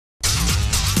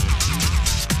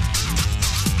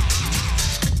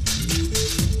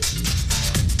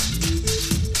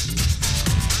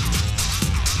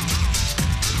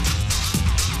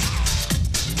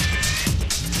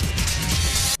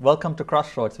Welcome to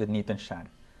CrossRoads with Neethan Shan.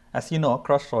 As you know,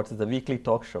 CrossRoads is a weekly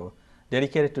talk show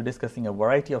dedicated to discussing a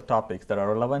variety of topics that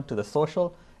are relevant to the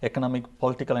social, economic,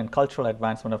 political, and cultural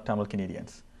advancement of Tamil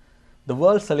Canadians. The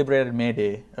world celebrated May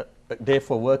Day, Day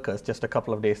for Workers, just a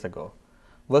couple of days ago.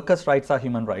 Workers' rights are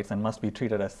human rights and must be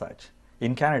treated as such.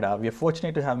 In Canada, we are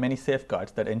fortunate to have many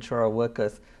safeguards that ensure our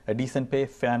workers a decent pay,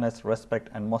 fairness, respect,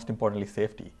 and most importantly,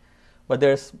 safety. But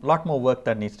there's a lot more work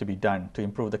that needs to be done to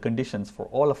improve the conditions for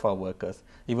all of our workers,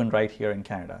 even right here in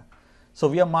Canada. So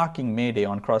we are marking May Day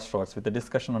on CrossRoads with a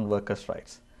discussion on workers'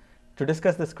 rights. To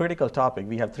discuss this critical topic,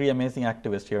 we have three amazing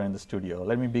activists here in the studio.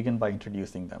 Let me begin by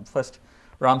introducing them. First,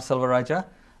 Ram Selvarajah.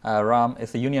 Ram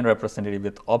is a union representative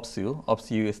with OPSU.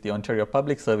 OPSU is the Ontario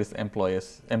Public Service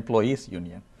Employees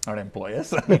Union. Not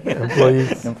employers,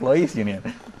 employees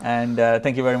union. And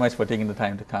thank you very much for taking the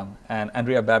time to come. And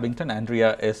Andria Babbington.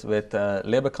 Andria is with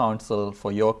Labour Council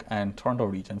for York and Toronto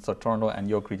region. So Toronto and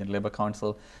York region Labour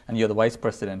Council, and you're the vice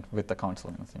president with the council,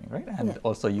 I'm assuming, right? And yeah.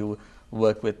 Also you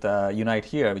work with Unite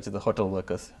Here, which is the Hotel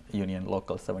Workers Union,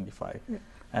 Local 75. Yeah.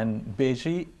 And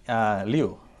Beixi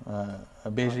Liu.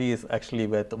 Beixi is actually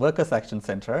with the Workers Action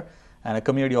Centre and a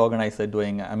community organizer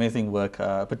doing amazing work,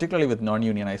 particularly with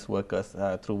non-unionized workers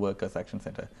through Workers Action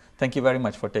Centre. Thank you very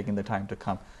much for taking the time to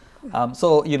come.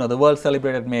 So, you know, the world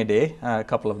celebrated May Day a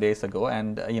couple of days ago,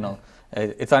 and, you know,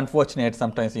 it's unfortunate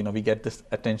sometimes, you know, we get this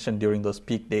attention during those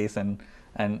peak days and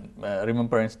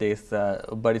remembrance days,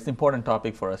 but it's an important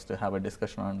topic for us to have a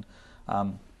discussion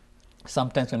on.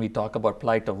 Sometimes when we talk about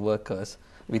plight of workers,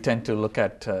 we tend to look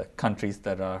at countries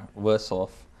that are worse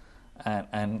off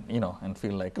and you know, and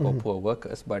feel like, oh, poor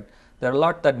workers. But there are a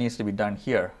lot that needs to be done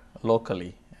here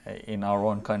locally in our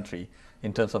own country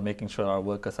in terms of making sure our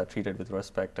workers are treated with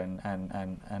respect and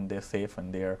they're safe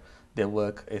and their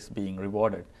work is being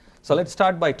rewarded. So let's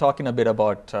start by talking a bit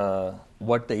about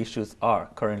what the issues are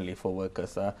currently for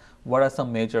workers. What are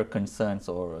some major concerns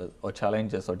or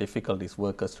challenges or difficulties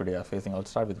workers today are facing? I'll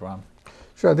start with Ram.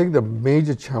 Sure, I think the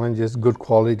major challenge is good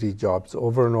quality jobs.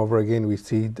 Over and over again, we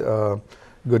see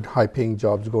good high-paying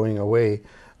jobs going away.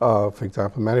 For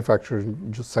example,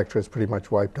 manufacturing sector is pretty much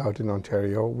wiped out in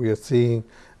Ontario. We are seeing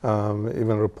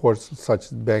even reports such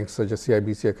banks such as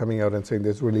CIBC are coming out and saying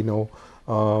there's really no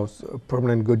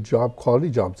permanent good job, quality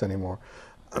jobs anymore.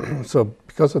 So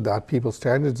because of that, people's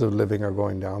standards of living are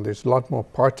going down. There's a lot more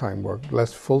part-time work,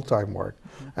 less full-time work,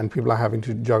 and people are having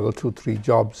to juggle 2-3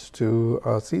 jobs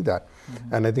to see that.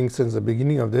 And I think since the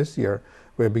beginning of this year,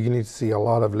 we're beginning to see a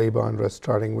lot of labor unrest,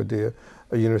 starting with the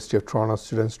University of Toronto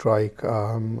student strike,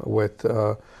 with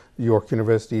York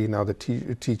University, now the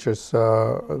teachers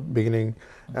beginning,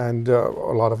 and a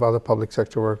lot of other public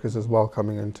sector workers as well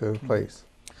coming into place.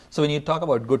 So when you talk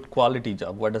about good quality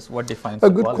job, what defines a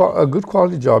good quality? A good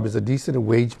quality job is a decent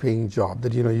wage-paying job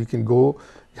that, you know, you can go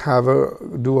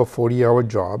do a 40-hour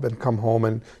job and come home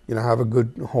and, you know, have a good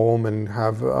home and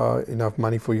have enough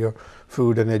money for your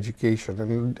food and education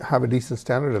and have a decent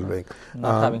standard of living.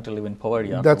 Not having to live in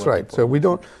poverty. That's right. So we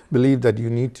don't believe that you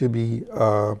need to be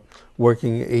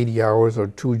working 80 hours or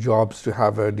 2 jobs to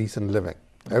have a decent living.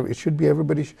 It should be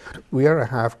everybody. We are a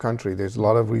half country. There's a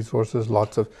lot of resources,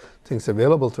 lots of things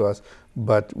available to us,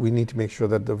 but we need to make sure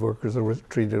that the workers are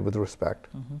treated with respect.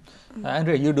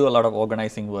 Andrea, you do a lot of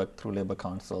organizing work through Labour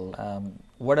Council.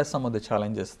 What are some of the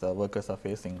challenges the workers are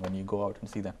facing when you go out and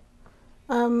see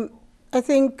them? I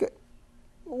think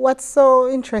what's so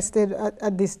interesting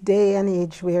at this day and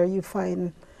age where you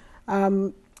find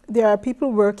there are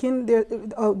people working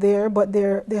out there, but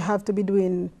they have to be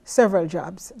doing several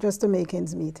jobs just to make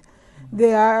ends meet.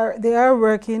 They are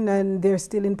working and they're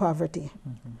still in poverty.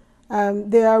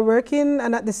 They are working,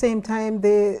 and at the same time,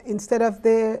 instead of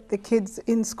the kids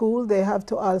in school, they have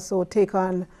to also take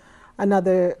on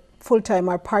another full-time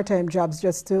or part-time jobs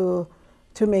just to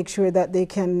make sure that they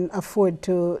can afford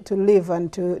to live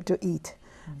and to eat.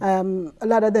 A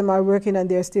lot of them are working and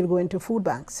they're still going to food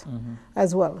banks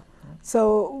as well.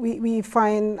 So we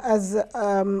find as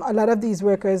a lot of these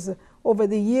workers over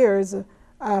the years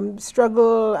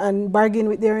struggle and bargain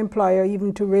with their employer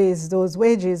even to raise those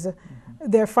wages.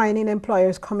 They're finding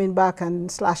employers coming back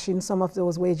and slashing some of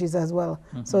those wages as well.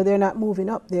 So they're not moving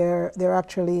up, they're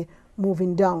actually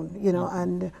moving down, you know,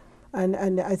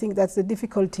 and I think that's the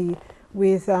difficulty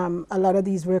with a lot of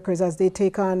these workers as they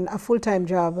take on a full-time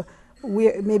job,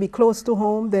 maybe close to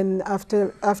home, then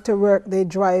after work they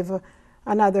drive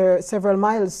another several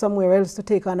miles somewhere else to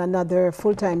take on another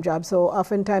full-time job. So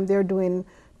oftentimes they're doing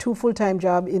 2 full-time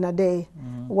jobs in a day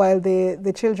while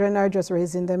the children are just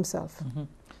raising themselves.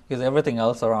 Because everything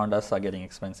else around us are getting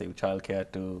expensive, childcare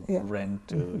to rent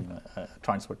to you know,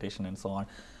 transportation and so on.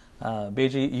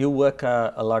 Beixi, you work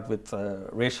a lot with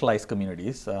racialized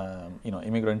communities,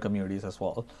 immigrant communities as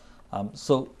well.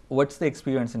 So what's the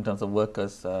experience in terms of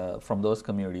workers from those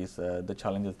communities, the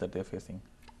challenges that they're facing?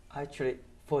 Actually,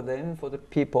 for them, for the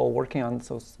people working on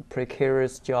those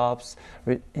precarious jobs,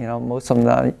 most of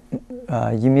them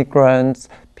immigrants,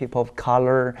 people of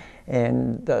color,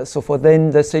 and so for them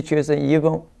the situation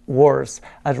even worse.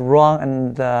 As Ron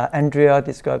and Andrea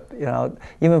described,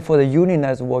 even for the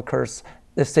unionized workers,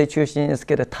 the situation is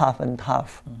getting tough and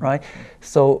tough, right?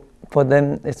 So for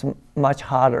them, it's much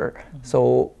harder.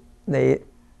 So they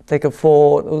take it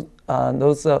for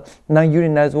those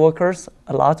non-unionized workers.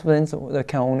 A lot of them they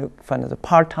can only find the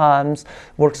part-times,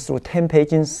 works through temp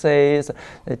agencies,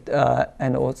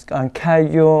 and also on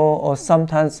casual, or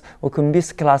sometimes we could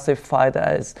misclassified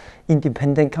as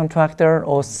independent contractor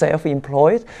or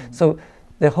self-employed. So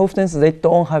the whole thing is they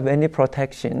don't have any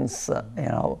protections,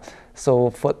 So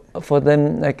for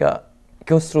them,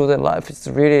 go through their life, it's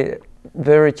really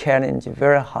very challenging,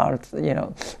 very hard.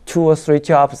 2 or 3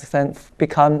 jobs can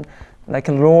become like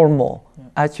normal. Yeah.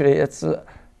 Actually, it's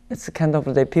kind of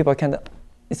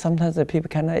sometimes the people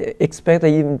can expect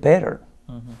even better.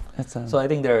 So I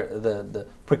think the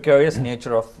precarious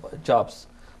nature of jobs,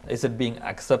 is it being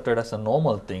accepted as a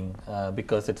normal thing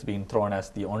because it's being thrown as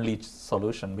the only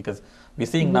solution? Because we're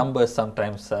seeing numbers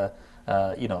sometimes,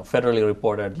 federally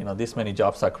reported, this many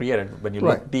jobs are created. When you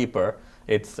look deeper,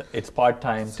 it's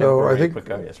part-time, temporary,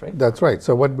 precarious, right? That's right.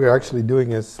 So what we're actually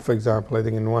doing is, for example, I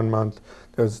think in 1 month,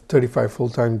 there's 35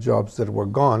 full-time jobs that were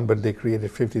gone, but they created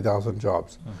 50,000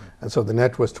 jobs. And so the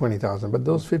net was 20,000. But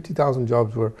those 50,000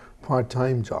 jobs were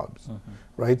part-time jobs,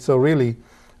 right? So really,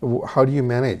 how do you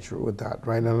manage with that,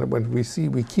 right? And when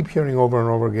we keep hearing over and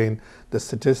over again the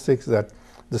statistics that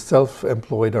the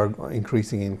self-employed are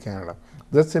increasing in Canada.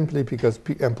 That's simply because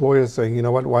employers saying, you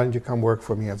know what, why don't you come work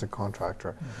for me as a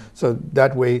contractor? So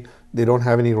that way they don't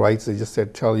have any rights. They just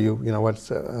tell you, you know what,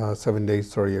 7 days,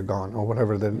 sorry, you're gone, or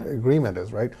whatever the agreement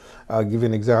is, right? I'll give you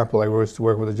an example. I used to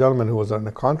work with a gentleman who was on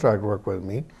a contract work with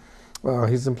me.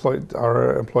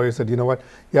 Our employer said, you know what,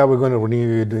 yeah, we're going to renew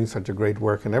you, you're doing such a great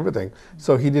work and everything.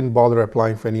 So he didn't bother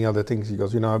applying for any other things. He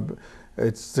goes,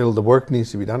 it's still the work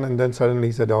needs to be done. And then suddenly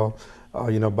he said,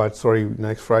 but sorry,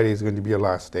 next Friday is going to be your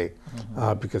last day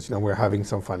because we're having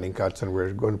some funding cuts and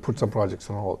we're going to put some projects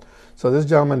on hold. So this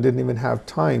gentleman didn't even have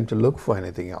time to look for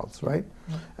anything else, right?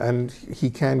 And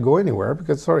he can't go anywhere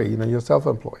because, you're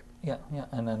self-employed. Yeah,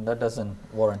 and then that doesn't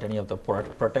warrant any of the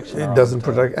protection. It doesn't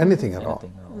protect anything at all.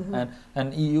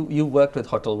 And you worked with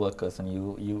hotel workers, and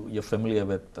you're familiar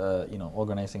with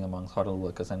organizing amongst hotel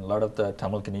workers, and a lot of the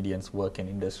Tamil Canadians work in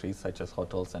industries such as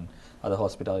hotels and other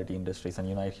hospitality industries, and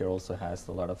Unite here also has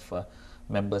a lot of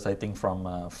members, I think,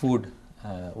 from food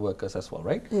workers as well,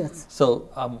 right? Yes.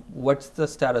 So what's the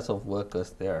status of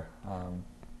workers there?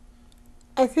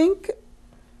 I think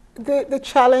the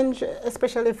challenge,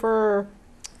 especially for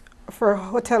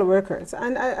hotel workers,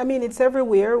 and I mean it's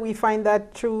everywhere. We find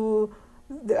that through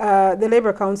the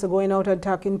Labour Council going out and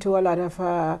talking to a lot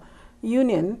of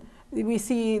union, we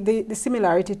see the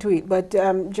similarity to it. But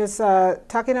just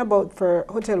talking about for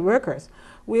hotel workers,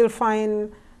 we'll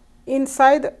find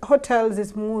inside hotels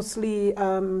is mostly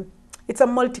it's a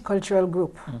multicultural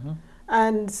group,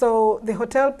 and so the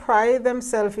hotel pride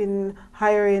themselves in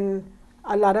hiring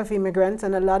a lot of immigrants,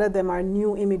 and a lot of them are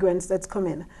new immigrants that's come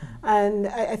in. And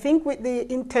I think with the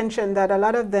intention that a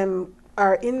lot of them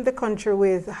are in the country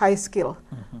with high skill,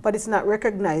 but it's not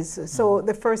recognized. So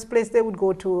the first place they would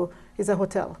go to is a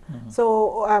hotel.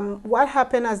 So what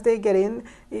happened as they get in,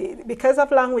 because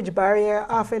of language barrier,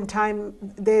 oftentimes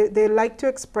they like to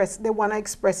express, they want to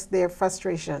express their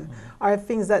frustration or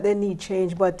things that they need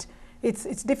change, but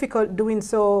it's difficult doing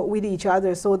so with each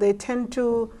other. So they tend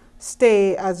to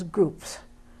stay as groups,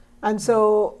 and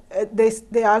so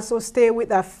they also stay with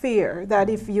that fear that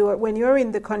when you're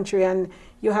in the country and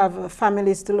you have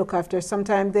families to look after,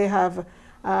 sometimes they have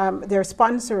they're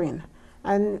sponsoring,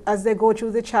 and as they go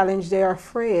through the challenge, they are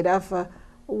afraid of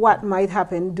what might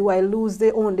happen. Do I lose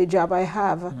the only job I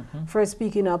have for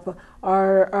speaking up,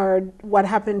 or what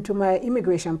happened to my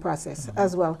immigration process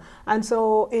as well? And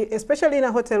so especially in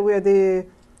a hotel where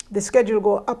the schedule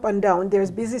go up and down.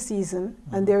 There's busy season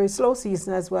and there is slow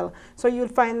season as well. So you'll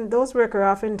find those workers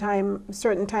oftentimes,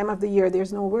 certain time of the year,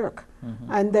 there's no work.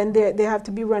 And then they have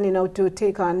to be running out to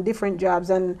take on different jobs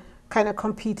and kind of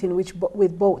competing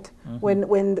with both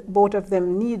when both of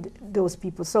them need those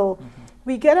people. So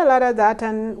we get a lot of that,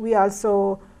 and we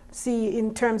also see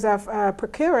in terms of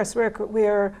precarious work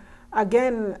where,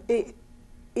 again,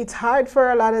 it's hard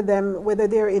for a lot of them, whether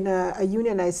they're in a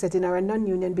unionized setting or a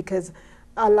non-union, because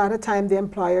a lot of time the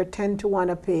employer tend to want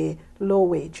to pay low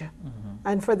wage.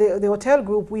 And for the hotel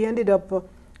group, we ended up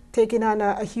taking on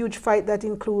a huge fight that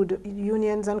include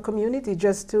unions and community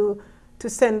just to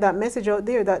send that message out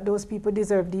there that those people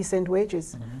deserve decent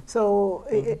wages. So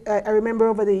I remember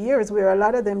over the years where a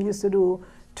lot of them used to do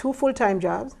 2 full-time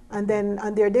jobs, and then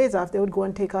on their days off they would go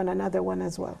and take on another one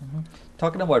as well.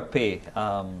 Talking about pay,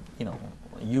 you know,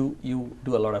 you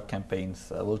do a lot of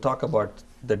campaigns. We'll talk about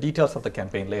the details of the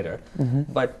campaign later,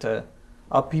 but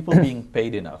are people being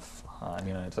paid enough?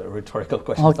 You know, it's a rhetorical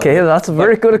question. Okay, that's a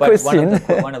very good question.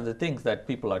 One of the things that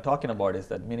people are talking about is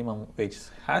that minimum wage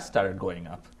has started going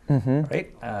up,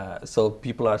 right? So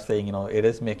people are saying, you know, it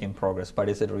is making progress, but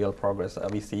is it real progress? Are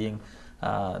we seeing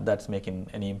that's making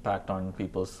any impact on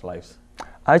people's lives?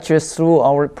 Actually, through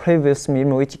our previous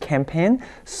minimum wage campaign,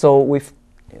 so we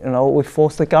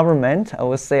forced the government. I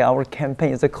would say our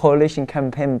campaign is a coalition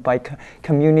campaign by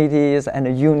communities and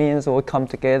unions will come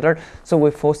together. So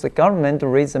we forced the government to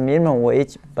raise the minimum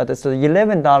wage, but it's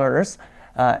 $11,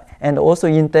 and also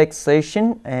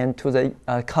indexation and to the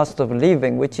cost of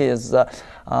living, which is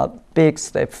a big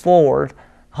step forward.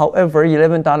 However,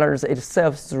 $11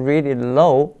 itself is really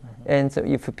low. And so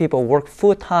if people work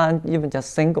full-time, even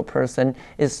just single person,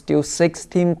 is still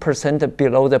 16%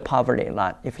 below the poverty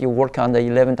line if you work on the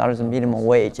 $11 minimum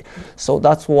wage. So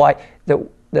that's why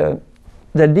the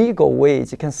legal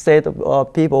wage can say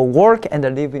that people work and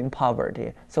live in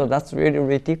poverty. So that's really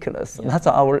ridiculous. Yeah.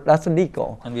 That's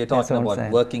illegal. And we are talking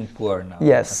about working poor now.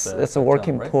 Yes, it's a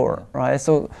working poor, right?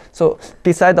 So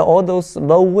besides all those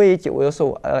low wage, we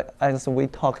also, as we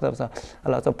talked about,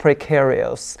 a lot of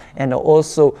precarious and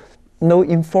also no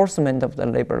enforcement of the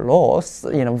labor laws,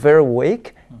 you know, very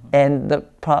weak. And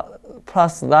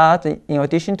plus that, in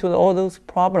addition to all those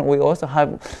problems, we also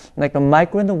have like the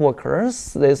migrant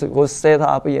workers. They was set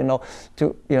up, you know,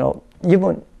 to, you know,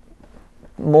 even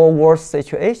more worse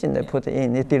situation they put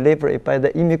in the delivery by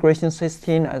the immigration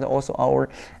system and also our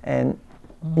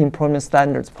employment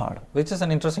standards part. Which is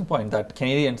an interesting point, that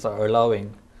Canadians are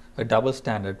allowing a double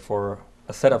standard for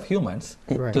a set of humans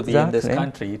to be in this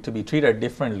country, to be treated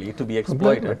differently, to be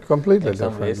exploited completely in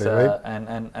some ways, right?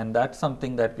 And that's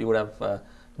something that we would have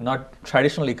not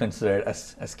traditionally considered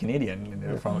as Canadian, you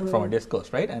know, from a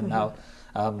discourse, right? And now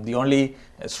the only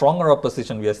stronger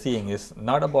opposition we are seeing is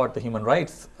not about the human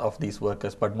rights of these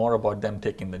workers, but more about them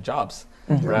taking the jobs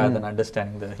rather than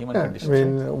understanding the human conditions.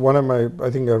 I mean, I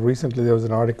think recently there was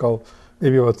an article,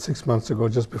 maybe about 6 months ago,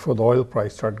 just before the oil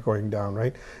price started going down,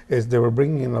 right, is they were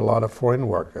bringing in a lot of foreign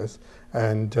workers,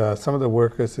 and some of the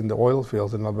workers in the oil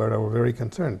fields in Alberta were very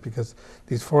concerned because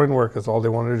these foreign workers, all they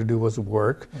wanted to do was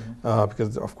work,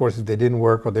 because of course if they didn't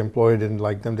work or the employer didn't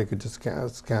like them, they could just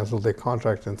cancel their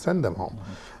contract and send them home.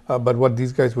 But what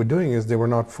these guys were doing is they were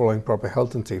not following proper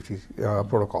health and safety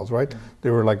protocols, right? They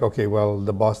were like, okay, well,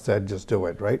 the boss said just do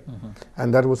it, right?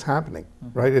 And that was happening,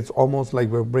 right? It's almost like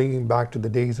we're bringing back to the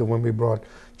days of when we brought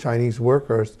Chinese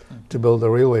workers to build the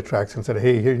railway tracks and said,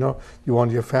 hey, here, you know, you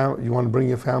want to bring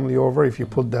your family over. If you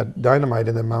put that dynamite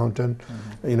in the mountain,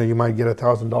 you know, you might get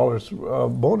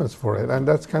 $1,000 bonus for it. And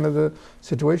that's kind of the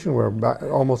situation we're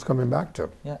almost coming back to.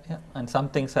 Yeah. And some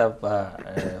things have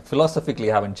philosophically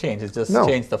haven't changed. It's just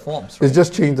changed the forms. Right? It's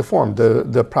just changed the form.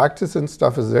 The practice and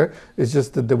stuff is there. It's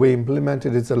just that the way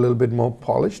implemented is a little bit more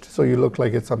polished, so you look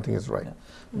like something is right. Yeah.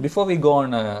 Before we go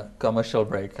on a commercial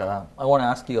break, I want to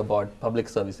ask you about public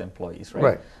service employees,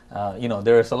 right? You know,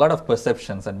 there is a lot of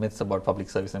perceptions and myths about public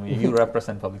service. I mean, you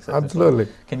represent public service. Absolutely.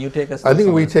 Can you take us? I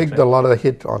think we take a lot of the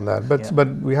hit on that, but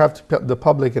we have to, the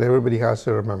public and everybody has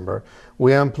to remember,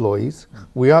 we are employees.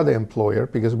 We are the employer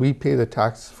because we pay the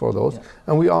tax for those,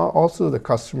 and we are also the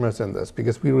customers in this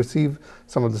because we receive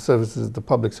some of the services the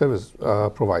public service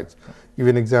provides. Give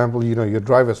you an example, you know, your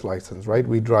driver's license, right?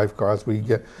 We drive cars, we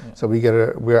get, so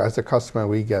we're as a customer,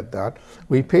 we get that.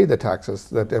 We pay the taxes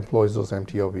that employs those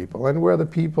MTO people, and we're the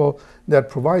people that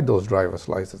provide those driver's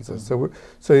licenses. So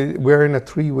we're in a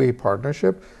three-way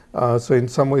partnership. So in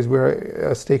some ways, we're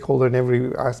a stakeholder in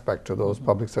every aspect of those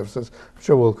public services. I'm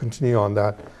sure we'll continue on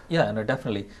that. Yeah, no,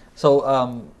 definitely. So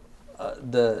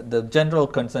the general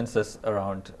consensus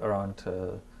around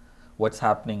what's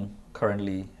happening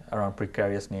currently around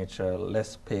precarious nature,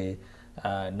 less pay,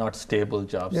 not stable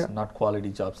jobs, not quality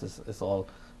jobs is all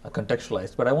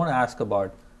contextualized. But I want to ask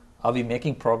about, are we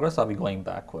making progress? Are we going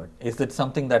backward? Is it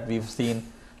something that we've seen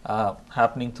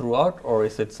happening throughout, or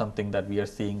is it something that we are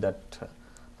seeing that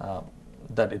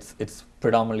that it's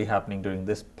predominantly happening during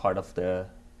this part of the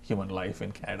human life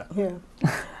in Canada? Yeah,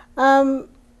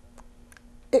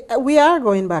 we are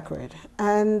going backward,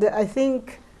 and I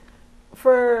think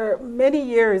for many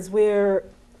years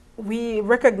we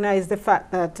recognize the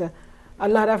fact that a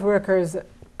lot of workers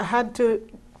had to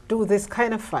do this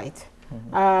kind of fight.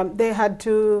 They had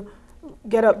to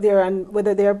get up there, and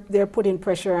whether they're putting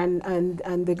pressure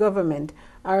on the government,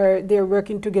 or they're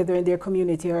working together in their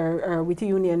community or with the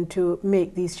union to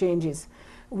make these changes.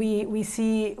 We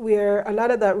see where a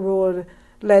lot of that role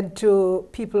led to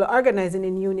people organizing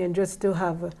in union just to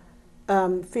have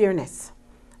fairness.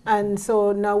 And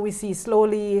so now we see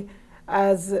slowly,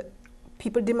 as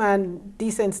people demand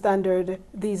decent standard,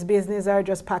 these businesses are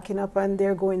just packing up and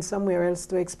they're going somewhere else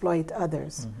to exploit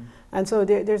others. And so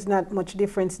there's not much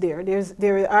difference there.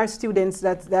 There are students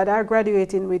that are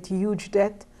graduating with huge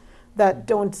debt that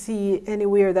don't see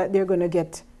anywhere that they're going to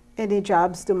get any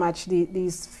jobs to match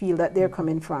these field that they're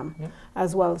coming from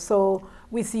as well. So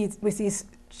we see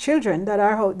children that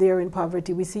are out there in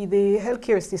poverty. We see the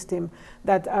healthcare system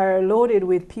that are loaded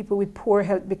with people with poor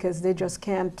health because they just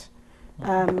can't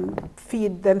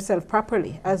feed themselves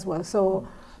properly as well. So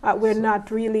we're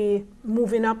not really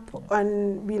moving up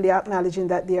and really acknowledging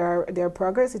that there are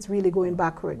progress. It's really going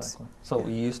backwards. So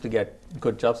we used to get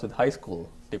good jobs with high school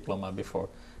diploma before.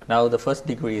 Now the first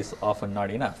degree is often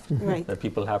not enough. Right. That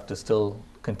people have to still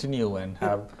continue and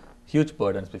have huge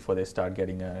burdens before they start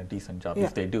getting a decent job,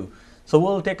 if they do. So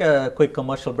we'll take a quick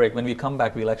commercial break. When we come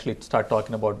back, we'll actually start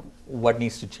talking about what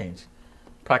needs to change.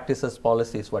 Practices,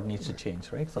 policies, what needs to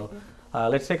change, right? So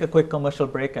let's take a quick commercial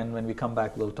break, and when we come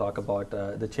back, we'll talk about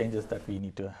the changes that we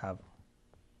need to have.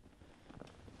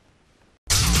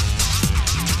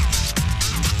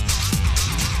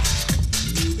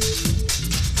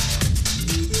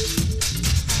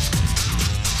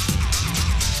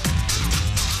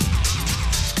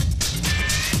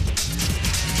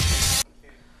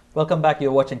 Welcome back.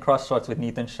 You're watching CrossRoads with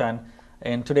Neethan Shan.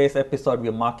 In today's episode,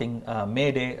 we're marking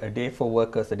May Day, a day for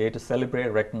workers, a day to celebrate,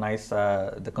 recognize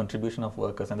the contribution of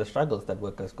workers and the struggles that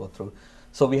workers go through.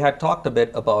 So we had talked a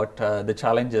bit about the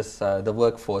challenges the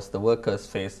workforce, the workers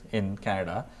face in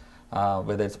Canada,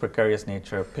 whether it's precarious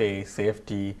nature, pay,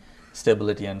 safety,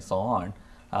 stability, and so on.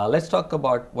 Let's talk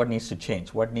about what needs to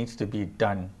change, what needs to be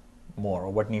done more,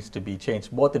 or what needs to be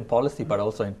changed, both in policy but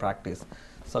also in practice.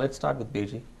 So let's start with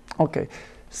Beixi. Okay.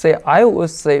 So I would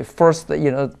say first,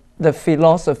 the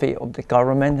philosophy of the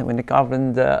government, when the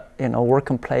government,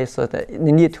 working place, that it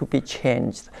need to be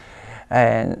changed.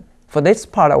 And for this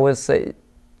part, I would say,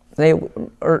 like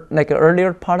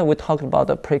earlier part, we talked about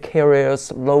the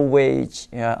precarious, low wage,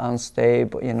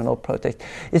 unstable, no protect.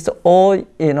 It's all,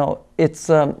 it's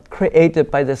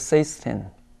created by the system,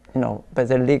 by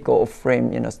the legal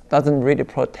frame, doesn't really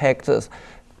protect us.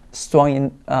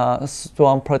 Strong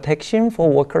protection for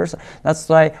workers. That's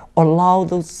why allow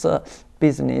those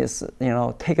business,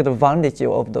 take advantage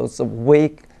of those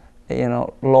weak,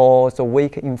 laws,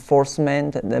 weak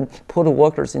enforcement, and then put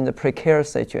workers in the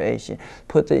precarious situation,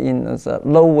 put in the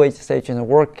low wage situation,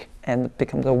 work and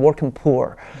become the working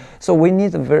poor. So we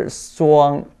need a very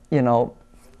strong,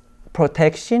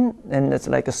 protection, and it's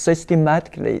like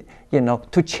systematically,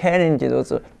 to challenge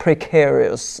those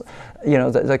precarious,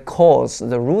 the cause,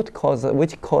 the root cause,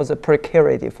 which cause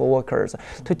precarity for workers,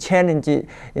 to challenge,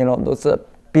 those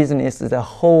businesses, the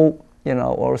whole,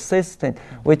 or system,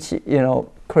 which,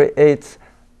 creates,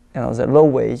 the low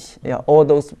wage, all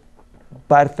those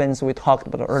bad things we talked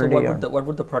about earlier. So what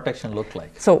would the protection look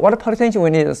like? So what protection we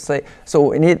need to say?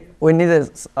 So we need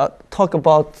to talk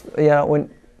about, when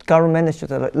government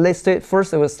should, let's say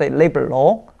first I would say labor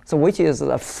law, so which is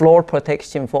a floor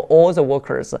protection for all the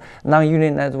workers,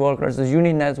 non-unionized workers,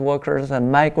 unionized workers,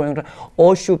 and migrant,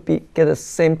 all should get the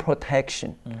same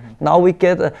protection. Now we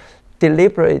get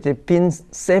deliberately being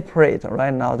separate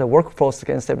right now. The workforce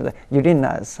can separate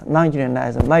unionized,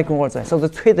 non-unionized, migrant workers. So they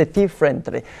treat it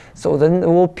differently. So then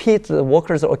we'll pit the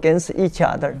workers against each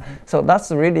other. So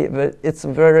that's really, it's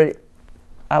very,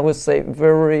 I would say,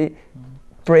 very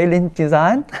brilliant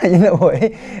design in a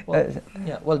way.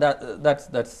 Well,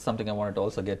 that's something I wanted to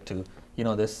also get to.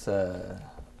 This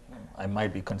I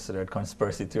might be considered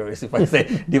conspiracy theorist if I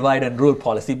say divide and rule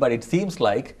policy, but it seems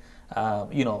like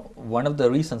one of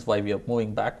the reasons why we are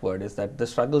moving backward is that the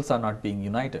struggles are not being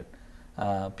united.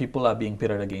 People are being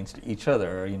pitted against each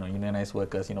other. Unionized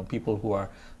workers, people who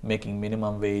are making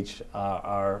minimum wage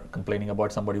are complaining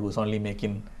about somebody who's only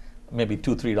making maybe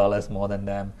 $2-3 more than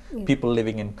them. People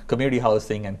living in community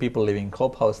housing and people living in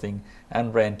co-op housing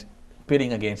and rent,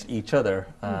 pitting against each other.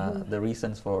 The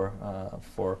reasons for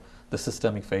the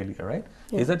systemic failure, right?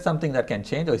 Is that something that can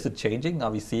change, or is it changing? Are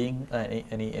we seeing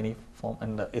any form?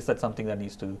 And is that something that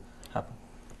needs to happen?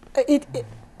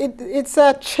 It's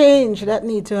a change that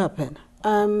needs to happen.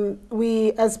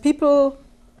 We, as people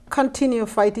continue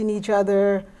fighting each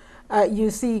other, you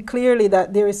see clearly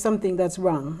that there is something that's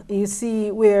wrong. You see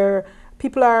where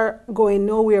people are going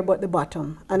nowhere but the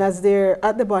bottom. And as they're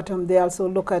at the bottom, they also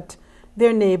look at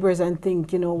their neighbors and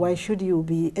think, you know, why should you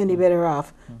be any better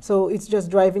off? So it's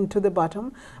just driving to the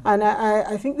bottom. And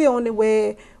I think the only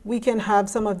way we can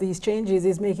have some of these changes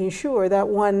is making sure that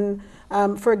one,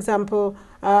 for example,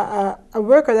 a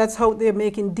worker that's out there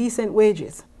making decent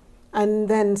wages, and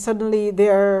then suddenly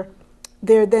they're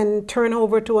then turned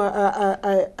over to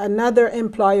another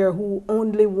employer who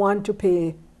only want to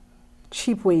pay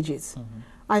cheap wages.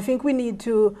 I think we need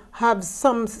to have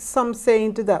some say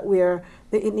into that where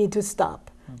it need to stop.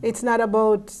 It's not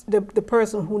about the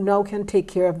person who now can take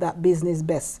care of that business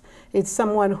best. It's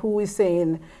someone who is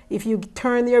saying, if you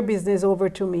turn your business over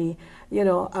to me, you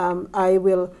know, I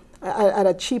will, at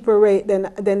a cheaper rate,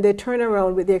 then they turn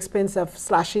around with the expense of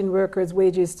slashing workers'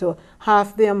 wages to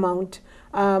half the amount.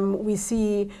 We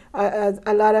see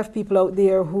a lot of people out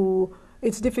there who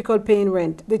it's difficult paying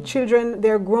rent. The children,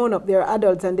 they're grown up, they're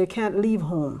adults, and they can't leave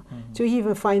home to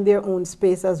even find their own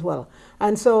space as well.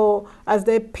 And so as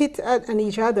they pit at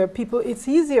each other, it's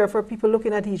easier for people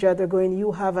looking at each other going,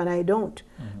 you have and I don't,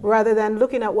 rather than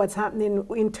looking at what's happening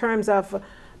in terms of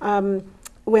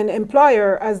when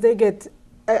employer, as they get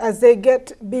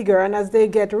bigger and as they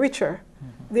get richer,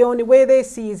 the only way they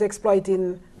see is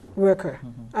exploiting worker,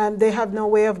 and they have no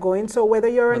way of going. So whether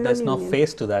you're in there's no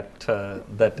face to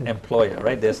that employer,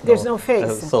 right? There's no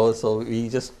face. So we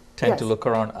just tend to look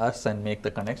around us and make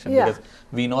the connection, because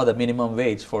we know the minimum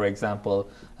wage, for example,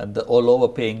 the all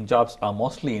overpaying jobs are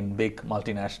mostly in big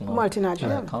multinational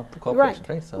corporations,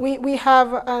 right? So we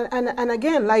have and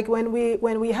again, like when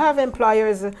we have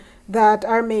employers that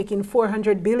are making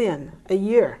 400 billion a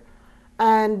year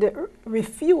and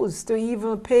refuse to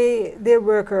even pay their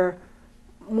worker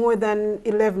more than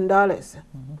 $11,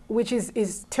 which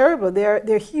is terrible.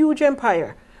 They're huge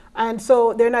empire, and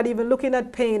so they're not even looking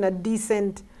at paying a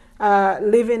decent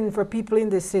living for people in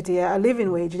the city, a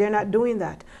living wage. They're not doing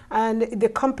that. And the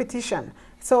competition.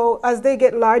 So as they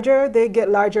get larger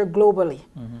globally.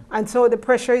 And so the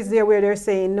pressure is there where they're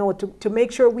saying, no, to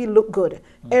make sure we look good,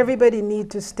 everybody need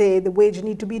to stay, the wage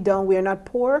need to be done. We are not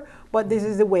poor, but this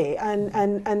is the way.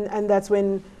 And that's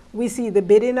when we see the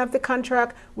bidding of the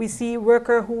contract. We see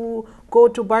worker who go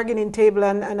to bargaining table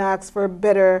and ask for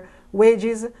better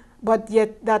wages, but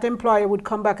yet that employer would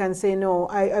come back and say, no,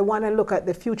 I want to look at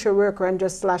the future worker and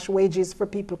just slash wages for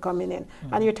people coming in.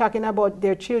 And you're talking about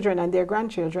their children and their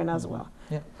grandchildren as well.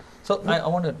 Yeah. So I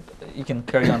want to, you can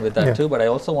carry on with that too, but I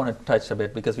also want to touch a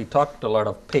bit, because we talked a lot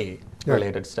of pay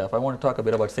related stuff. I want to talk a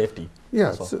bit about safety.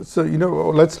 Yeah, well. so you know,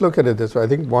 let's look at it this way. I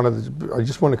think I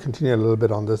just want to continue a little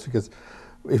bit on this, because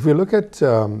if we look at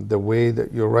the way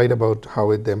that you're right about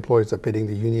how the employers are pitting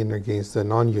the union against the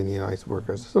non-unionized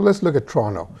workers. So let's look at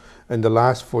Toronto. In the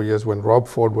last 4 years, when Rob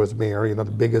Ford was mayor, you know,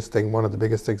 one of the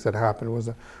biggest things that happened was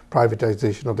the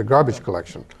privatization of the garbage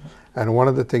collection. And one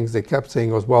of the things they kept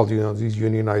saying was, well, you know, these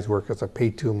unionized workers are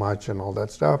paid too much and all that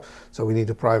stuff, so we need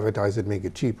to privatize it, make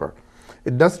it cheaper.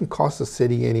 It doesn't cost the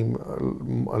city any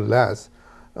less,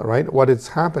 right? What has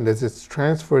happened is it's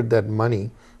transferred that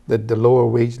money that the lower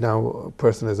wage now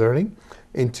person is earning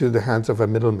into the hands of a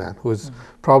middleman who has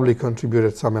probably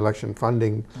contributed some election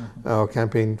funding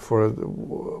campaign for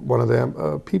one of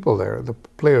the people there, the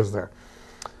players there.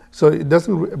 So it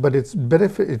doesn't, but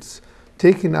it's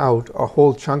taken out a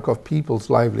whole chunk of people's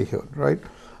livelihood, right?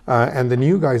 And the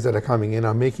new guys that are coming in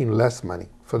are making less money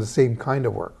for the same kind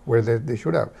of work where they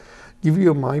should have. Give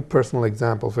you my personal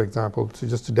example, for example,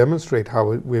 just to demonstrate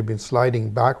how we've been sliding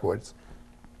backwards.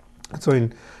 So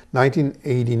in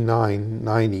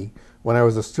 1989-90, when I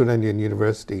was a student in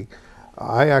university,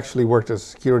 I actually worked as a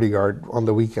security guard on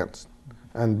the weekends.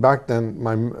 And back then,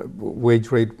 my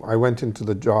wage rate, I went into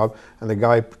the job and the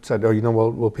guy said, oh, you know,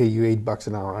 we'll pay you $8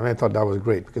 an hour. And I thought that was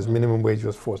great because minimum wage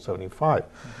was $4.75.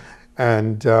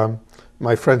 And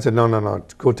my friend said, no,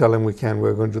 go tell him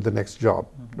we're going to the next job,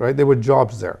 right? There were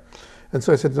jobs there. And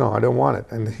so I said, no, I don't want it.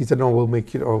 And he said, no, we'll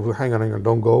make you, oh, hang on,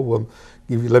 don't go. We'll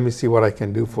give you, let me see what I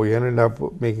can do for you. I ended up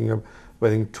making I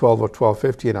think 12 or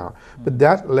 $12.50 an hour. But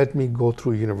that let me go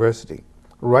through university.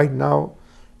 Right now,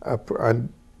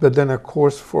 but then a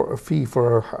fee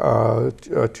for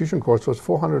a tuition course was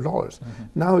 $400.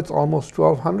 Now it's almost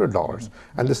 $1,200.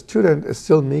 And the student is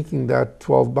still making that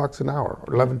 $12 an hour,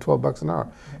 or $12 an hour.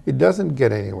 It doesn't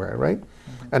get anywhere, right?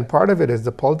 And part of it is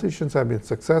the politicians have been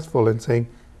successful in saying,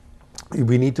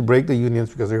 we need to break the unions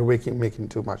because they're making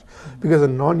too much. Because a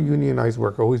non-unionized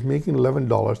worker who is making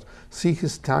 $11 see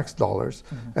his tax dollars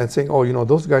and saying, oh, you know,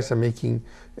 those guys are making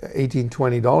 $18,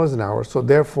 $20 an hour, so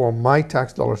therefore my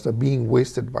tax dollars are being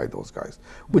wasted by those guys,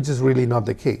 which is really not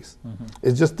the case.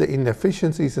 It's just the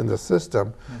inefficiencies in the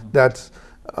system that's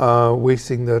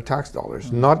wasting the tax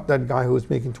dollars, not that guy who's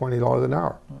making $20 an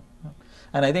hour.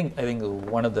 And I think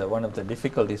one of the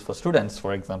difficulties for students,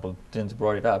 for example, James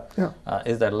brought it up,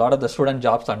 is that a lot of the student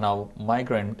jobs are now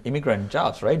immigrant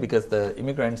jobs, right? Because the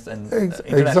immigrants and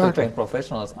international trained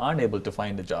professionals aren't able to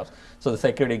find the jobs. So the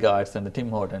security guards and the Tim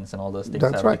Hortons and all those things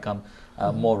have become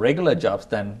more regular jobs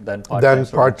than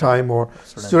part-time or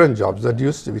student jobs that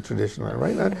used to be traditional,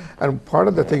 right? And part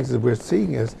of the things that we're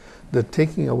seeing is the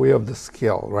taking away of the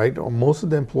skill, right? Most of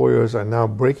the employers are now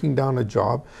breaking down a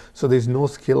job, so there's no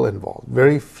skill involved.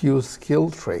 Very few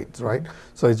skilled trades, right?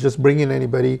 So it's just bring in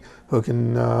anybody who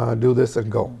can do this and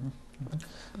go.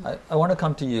 I want to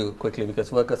come to you quickly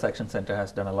because Workers Action Center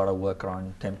has done a lot of work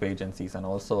around temp agencies and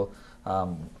also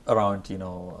around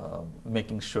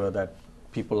making sure that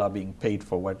people are being paid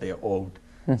for what they are owed.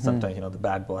 Sometimes the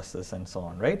bad bosses and so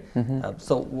on, right?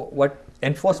 So what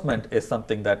enforcement is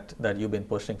something that you've been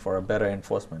pushing for, a better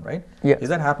enforcement, right? Yeah. Is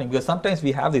that happening? Because sometimes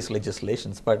we have these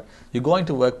legislations, but you go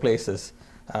into workplaces,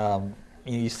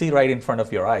 you see right in front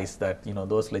of your eyes that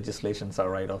those legislations are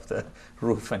right off the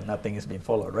roof and nothing is being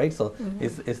followed, right? So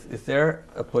is there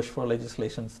a push for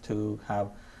legislations to have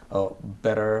a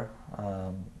better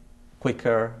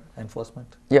quicker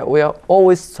enforcement? Yeah, we are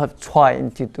always trying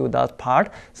to do that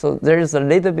part. So there is a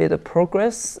little bit of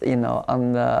progress,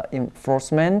 on the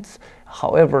enforcement.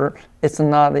 However, it's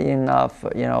not enough,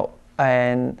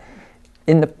 And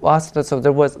in the past, so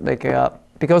there was like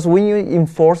because when you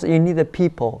enforce, you need the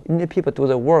people. You need people to do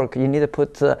the work. You need to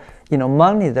put,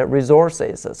 money, the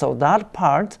resources. So that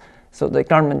part, so the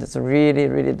government is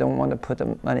really don't want to put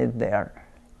the money there.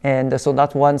 And so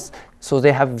that once, so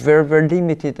they have very, very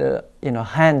limited,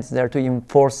 hands there to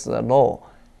enforce the law.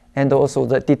 And also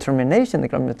the determination, the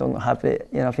government don't have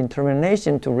enough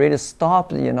determination to really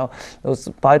stop, those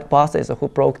bad bosses who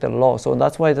broke the law. So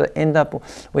that's why they end up,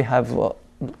 we have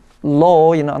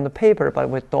law, on the paper, but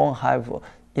we don't have,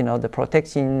 the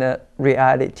protection in the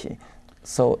reality.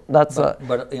 So that's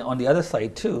but on the other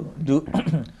side too,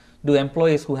 do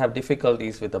employees who have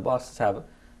difficulties with the bosses have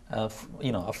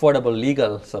affordable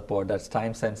legal support that's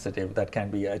time sensitive that can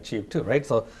be achieved too, right?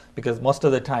 So because most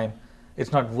of the time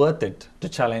it's not worth it to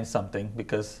challenge something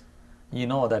because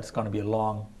that's going to be a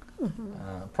long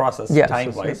process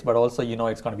time-wise, but also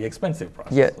it's going to be expensive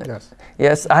process.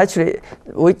 Yes. Actually,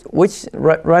 which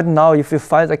right now, if you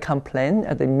file a complaint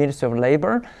at the Ministry of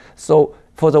Labor, so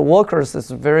for the workers it's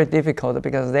very difficult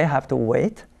because they have to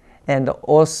wait, and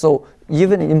also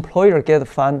even employer get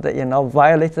fund,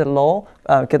 violate the law,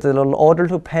 get the order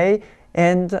to pay,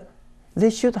 and they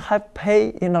should have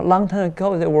paid, long time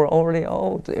ago. They were already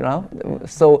owed,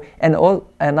 So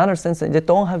another sense, they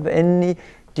don't have any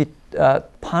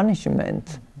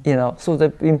punishment, So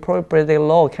the employer break the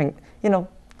law can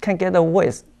get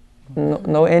away,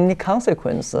 no any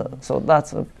consequence. So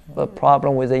that's a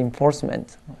problem with the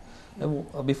enforcement.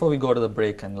 Before we go to the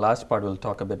break, and last part we'll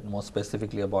talk a bit more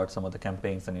specifically about some of the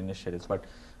campaigns and initiatives, but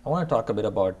I want to talk a bit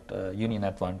about union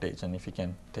advantage, and if you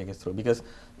can take us through, because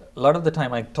a lot of the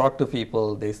time I talk to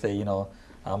people, they say,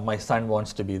 my son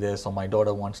wants to be this, or my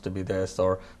daughter wants to be this,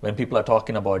 or when people are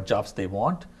talking about jobs they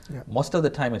want, most of the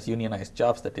time it's unionized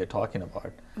jobs that they're talking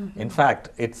about. In fact,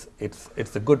 it's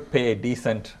a good pay,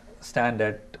 decent,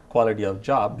 standard quality of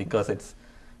job because it's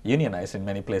unionized in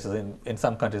many places. In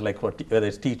some countries, like whether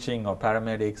it's teaching or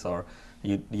paramedics, or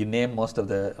you name most of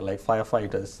the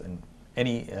firefighters and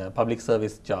any public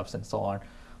service jobs and so on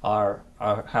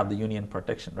have the union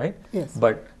protection, right? Yes.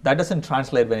 But that doesn't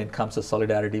translate when it comes to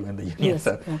solidarity when the unions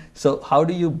are. So how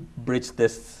do you bridge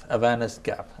this awareness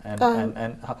gap?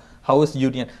 And how is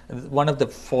union? One of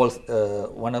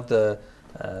the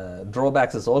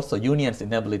drawbacks is also unions'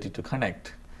 inability to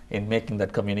connect in making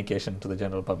that communication to the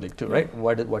general public too, right?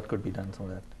 What could be done for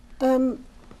that?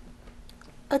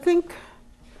 I think,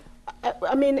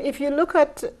 if you look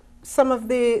at some of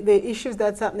the issues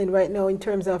that's happening right now in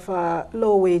terms of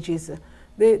low wages,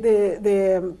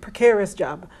 the precarious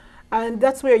job, and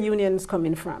that's where unions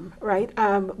coming from, right?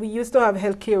 We used to have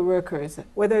healthcare workers,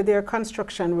 whether they're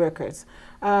construction workers,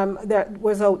 that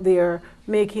was out there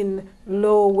making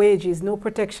low wages, no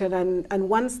protection, and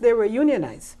once they were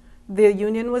unionized, the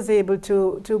union was able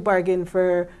to bargain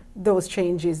for those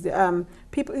changes.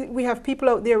 We have people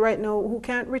out there right now who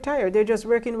can't retire. They're just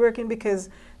working because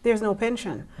there's no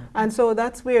pension. And so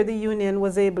that's where the union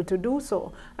was able to do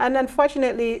so. And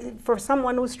unfortunately, for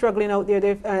someone who's struggling out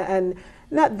there, and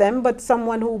not them, but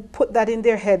someone who put that in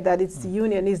their head that it's the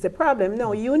union is the problem.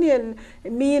 No, union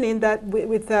meaning that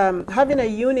with having a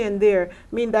union there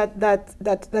mean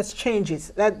that's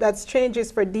changes. That's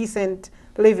changes for decent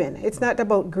living. It's not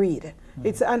about greed.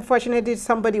 It's unfortunately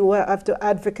somebody will have to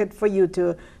advocate for you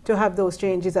to have those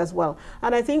changes as well.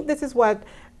 And I think this is what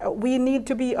we need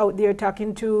to be out there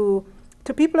talking to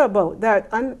people about, that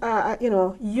you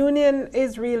know, union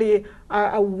is really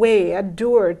a way, a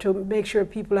door to make sure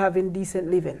people have indecent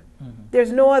living.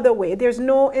 There's no other way. There's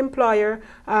no employer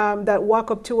that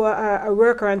walk up to a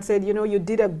worker and said, you know, you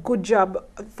did a good job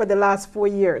for the last 4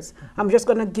 years. I'm just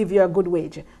going to give you a good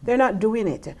wage. They're not doing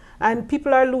it. And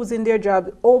people are losing their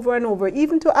job over and over,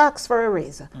 even to ask for a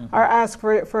raise or ask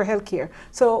for health care.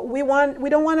 So we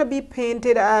don't want to be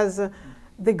painted as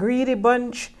the greedy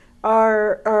bunch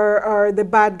or the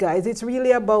bad guys. It's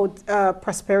really about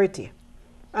prosperity.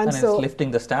 And so it's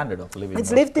lifting the standard of living. It's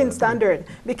lifting standard,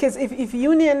 because if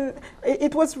union,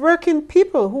 it was working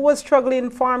people who was struggling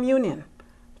farm union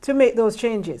to make those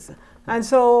changes. And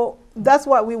so that's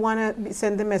what we want to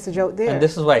send the message out there. And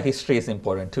this is why history is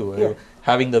important too. Yeah.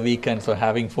 Having the weekends or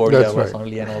having 40 That's hours right.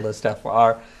 only and all the stuff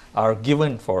are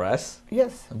given for us.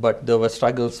 Yes. But there were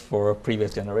struggles for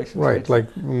previous generations. Right, like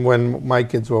when my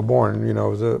kids were born, you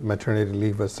know, the maternity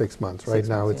leave was 6 months. Right 6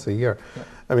 now months, it's a year. Yeah.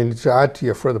 I mean, to add to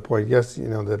your further point, yes, you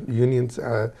know, the unions,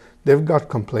 they've got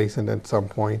complacent at some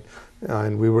point,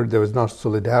 and there was not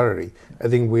solidarity. I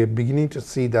think we're beginning to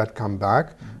see that come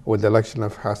back with the election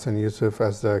of Hassan Yusuf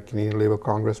as the Canadian Labour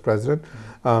Congress president.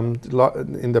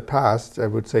 In the past, I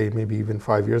would say maybe even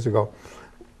 5 years ago,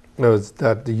 was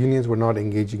that the unions were not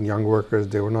engaging young workers,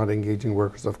 they were not engaging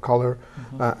workers of color,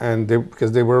 and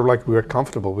because they were like, we were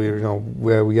comfortable, we, you know,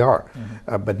 where we are.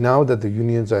 But now that the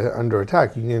unions are under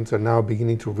attack, unions are now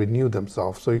beginning to renew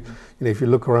themselves. So, you know, if you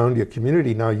look around your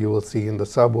community now, you will see in the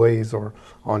subways or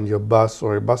on your bus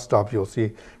or a bus stop, you'll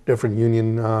see different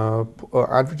union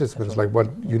advertisements, like what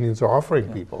unions are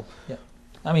offering people. Yeah,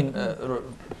 I mean,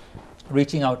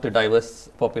 reaching out to diverse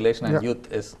population and youth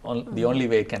is the only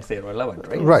way it can stay relevant,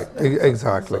 right? Right,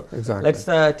 exactly, So exactly. let's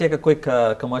take a quick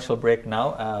commercial break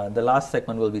now. The last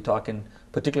segment will be talking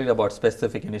particularly about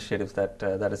specific initiatives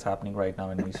that is happening right now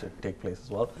and we should take place as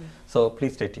well. So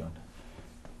please stay tuned.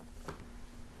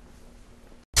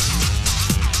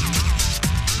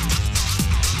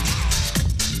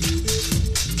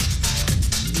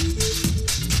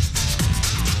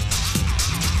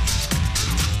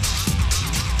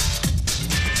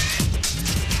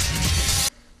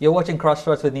 You're watching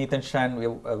CrossRoads with Neethan Shan.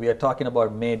 We are talking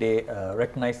about May Day,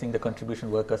 recognizing the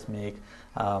contribution workers make,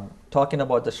 talking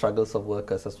about the struggles of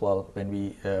workers as well. When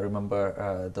we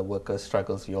remember the workers'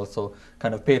 struggles, we also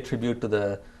kind of pay tribute to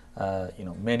the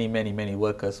many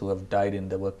workers who have died in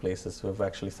the workplaces, who have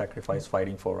actually sacrificed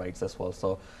fighting for rights as well.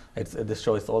 So this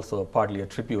show is also partly a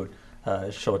tribute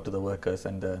show to the workers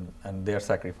and their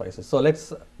sacrifices. So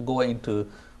let's go into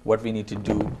what we need to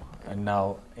do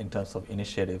now in terms of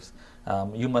initiatives.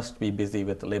 You must be busy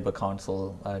with the Labour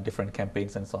Council, different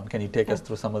campaigns and so on. Can you take us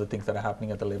through some of the things that are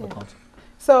happening at the Labour Council?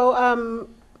 So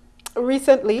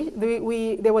recently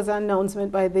there was an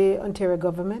announcement by the Ontario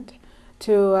government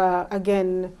to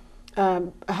again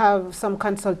have some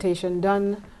consultation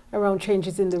done around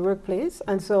changes in the workplace.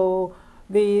 And so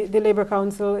the Labour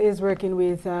Council is working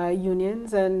with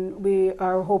unions, and we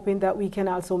are hoping that we can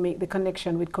also make the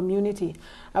connection with community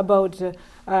about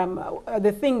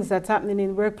the things that's happening in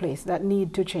the workplace that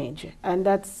need to change. And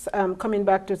that's coming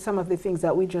back to some of the things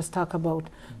that we just talked about.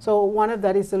 So one of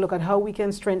that is to look at how we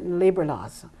can strengthen labour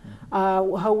laws,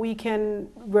 how we can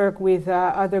work with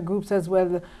other groups as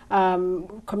well,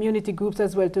 community groups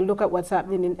as well, to look at what's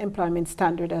happening in employment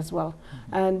standard as well.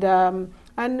 And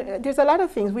there's a lot of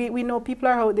things. We know people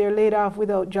are out there laid off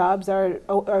without jobs, or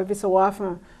every so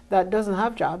often that doesn't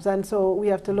have jobs. And so we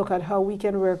have to look at how we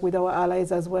can work with our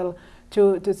allies as well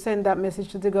to send that message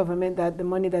to the government that the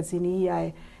money that's in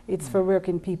EI, it's for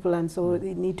working people, and so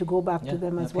they need to go back to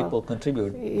them as well. People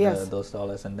contribute those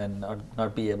dollars and then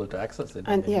not be able to access it.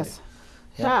 And yes.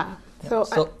 Yeah.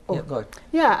 So go ahead.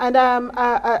 Yeah, and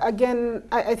again,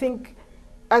 I think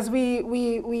as we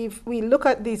look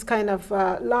at these kind of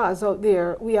laws out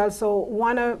there, we also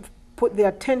want to put the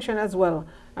attention as well.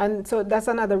 And so that's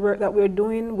another work that we're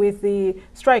doing with the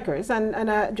strikers.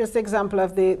 And just example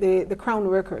of the Crown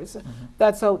workers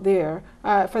that's out there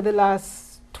for the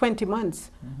last 20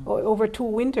 months, over 2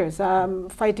 winters,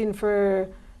 fighting for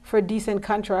decent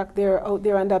contract. They're out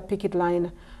there on that picket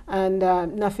line, and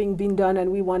nothing being done.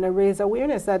 And we want to raise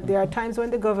awareness that there are times when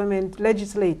the government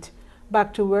legislate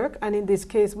back to work, and in this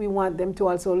case we want them to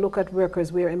also look at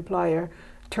workers where employer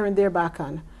turn their back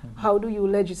on. How do you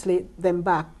legislate them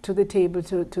back to the table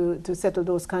to settle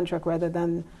those contracts, rather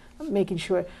than making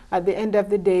sure at the end of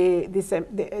the day,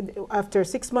 after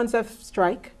 6 months of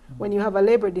strike, When you have a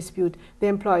labor dispute, the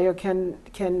employer can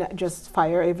just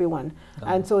fire everyone.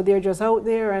 And so they're just out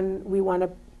there, and we want to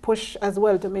push as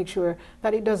well to make sure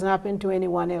that it doesn't happen to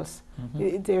anyone else.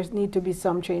 There need to be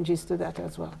some changes to that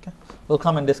as well. Okay. We'll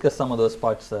come and discuss some of those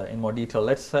parts in more detail.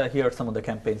 Let's hear some of the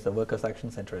campaigns the Workers'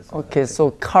 Action Center is. Okay,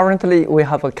 so currently we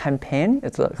have a campaign.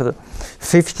 It's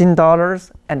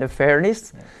 $15 and the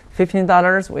fairness.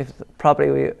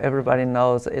 $15, everybody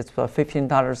knows it's for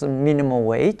 $15 minimum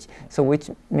wage. So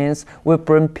which means we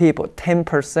bring people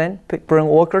 10%, bring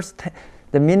workers.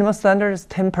 The minimum standard is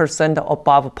 10%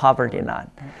 above poverty line.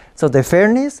 So the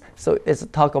fairness, so it's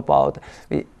talk about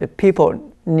the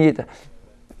people need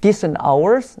decent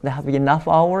hours, they have enough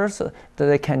hours that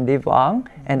they can live on,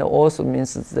 and also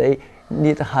means they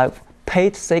need to have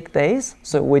paid sick days.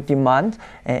 So we demand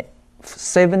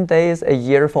 7 days a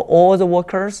year for all the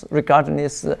workers,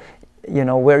 regardless,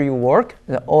 where you work.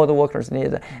 All the workers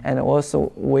need, and also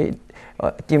we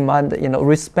demand,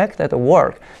 respect at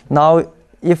work. Now,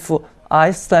 if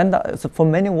I stand up, so for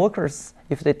many workers,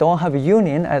 if they don't have a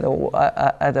union at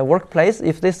the workplace,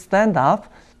 if they stand up,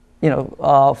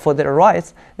 for their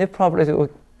rights, they probably will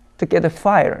to get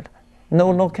fired. No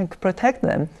one can protect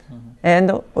them.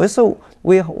 And also,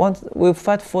 we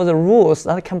fight for the rules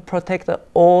that can protect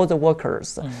all the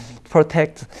workers,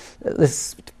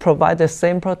 provide the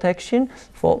same protection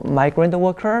for migrant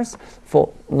workers,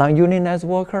 for non-unionized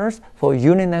workers, for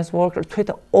unionized workers,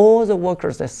 treat all the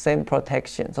workers the same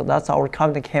protection. So that's our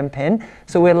current campaign.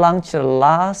 So we launched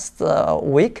last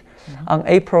week on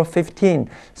April 15.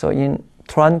 So in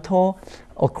Toronto,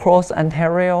 across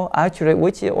Ontario, actually,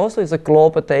 which also is a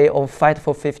global day of Fight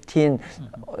for 15.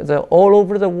 All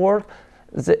over the world,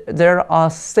 there are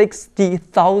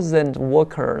 60,000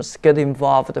 workers get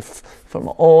involved from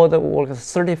all the world,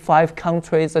 35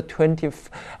 countries,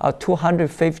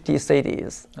 250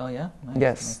 cities. Oh yeah? Nice,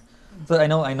 Yes. Nice. So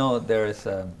I know there is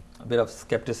a bit of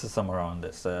skepticism around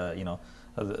this.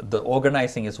 The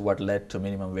organizing is what led to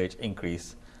minimum wage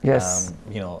increase. Yes.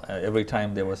 Every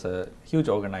time there was a huge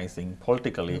organizing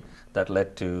politically that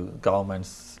led to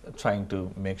governments trying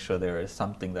to make sure there is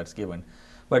something that's given.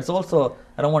 But it's also,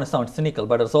 I don't want to sound cynical,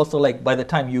 but it's also like by the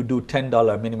time you do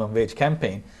 $10 minimum wage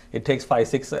campaign, it takes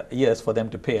 5-6 years for them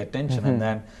to pay attention, and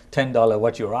then $10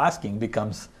 what you're asking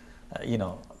becomes,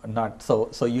 not so.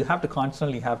 So you have to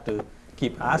constantly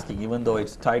keep asking, even though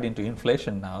it's tied into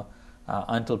inflation now.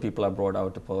 Until people are brought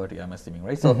out to poverty, I'm assuming,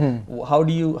 right? So how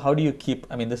do you keep?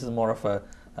 I mean, this is more of a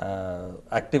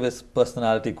activist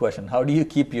personality question. How do you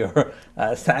keep your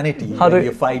sanity when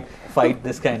you fight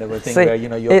this kind of a thing, where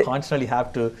you constantly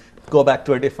have to go back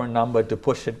to a different number to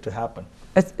push it to happen?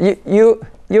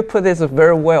 You put this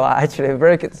very well, actually,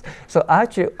 very good. So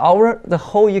actually, the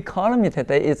whole economy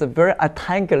today is a very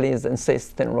antagonism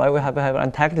system, right? We have an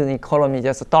antagonism economy,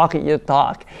 just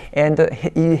talk, and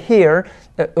here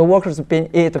the workers being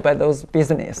eaten by those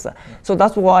business. So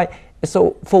that's why.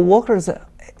 So for workers,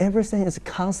 everything is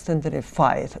constantly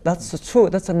fight. That's true.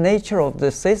 That's the nature of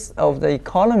the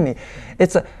economy.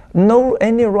 It's no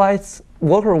any rights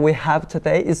worker we have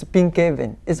today is being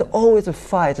given. It's always a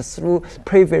fight through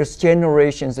previous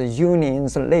generations,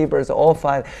 unions, laborers, all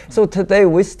fight. So today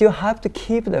we still have to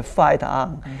keep the fight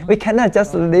on. We cannot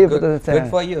just leave the thing. Good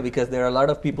for you, because there are a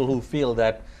lot of people who feel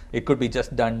that it could be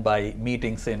just done by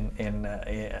meetings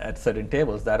at certain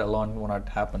tables. That alone will not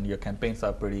happen. Your campaigns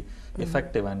are pretty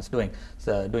effective, and it's doing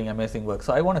amazing work.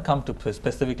 So I want to come to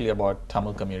specifically about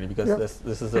Tamil community, because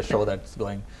this is a show that's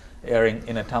airing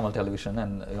in a Tamil television,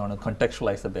 and you want to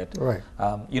contextualize a bit. Right.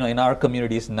 In our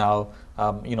communities now,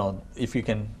 if you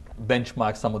can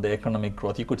benchmark some of the economic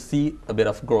growth, you could see a bit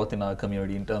of growth in our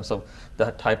community in terms of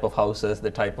the type of houses,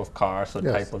 the type of cars, the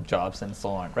type of jobs, and so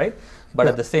on, right? But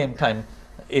at the same time,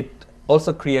 it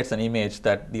also creates an image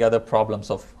that the other problems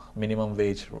of minimum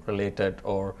wage related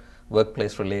or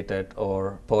workplace related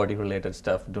or poverty related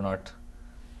stuff do not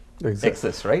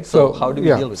exist, right? So how do we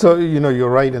deal with it? So you're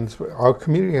right, and our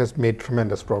community has made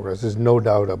tremendous progress. There's no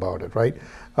doubt about it, right?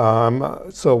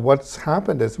 So what's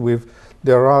happened is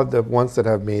there are the ones that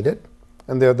have made it,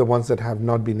 and there are the ones that have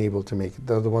not been able to make it.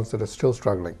 They're the ones that are still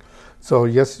struggling. So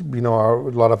yes, a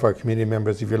lot of our community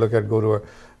members, if you go to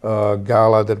a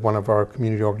gala that one of our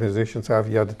community organizations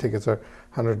have, the tickets are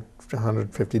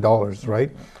 $150, right?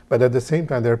 But at the same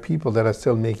time, there are people that are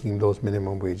still making those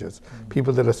minimum wages.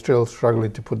 People that are still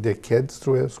struggling to put their kids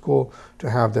through a school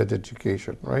to have that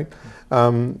education, right?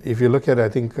 If you look at, I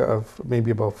think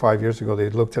maybe about 5 years ago, they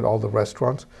looked at all the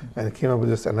restaurants and it came up with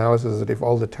this analysis that if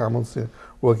all the Tamils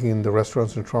working in the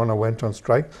restaurants in Toronto went on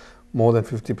strike, more than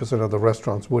 50% of the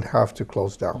restaurants would have to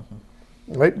close down.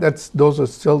 right? Those are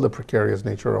still the precarious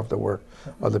nature of the work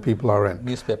the people are in.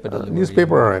 Newspaper delivery.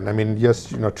 Newspaper are in. I mean, yes,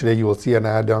 today you will see an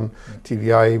ad on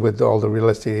TVI with all the real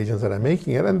estate agents that are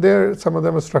making it, and some of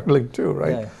them are struggling too,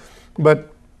 right? Yeah.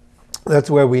 But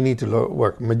that's where we need to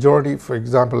work. Majority, for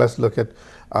example, let's look at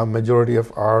a majority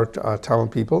of our Tamil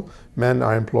people. Men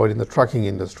are employed in the trucking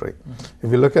industry.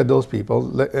 If you look at those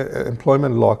people,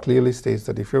 employment law clearly states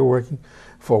that if you're working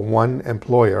for one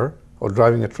employer or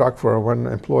driving a truck for one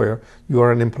employer, you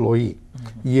are an employee.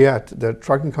 Yet the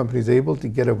trucking company is able to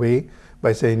get away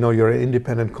by saying, no, you're an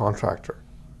independent contractor,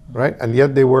 right? And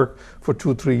yet they work for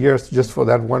 2-3 years just for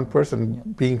that one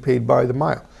person being paid by the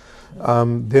mile.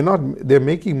 They're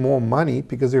making more money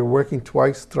because they're working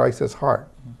twice, thrice as hard.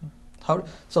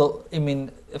 So, I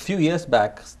mean, a few years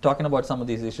back, talking about some of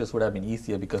these issues would have been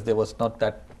easier because there was not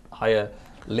that higher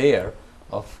layer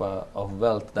of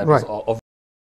wealth that was of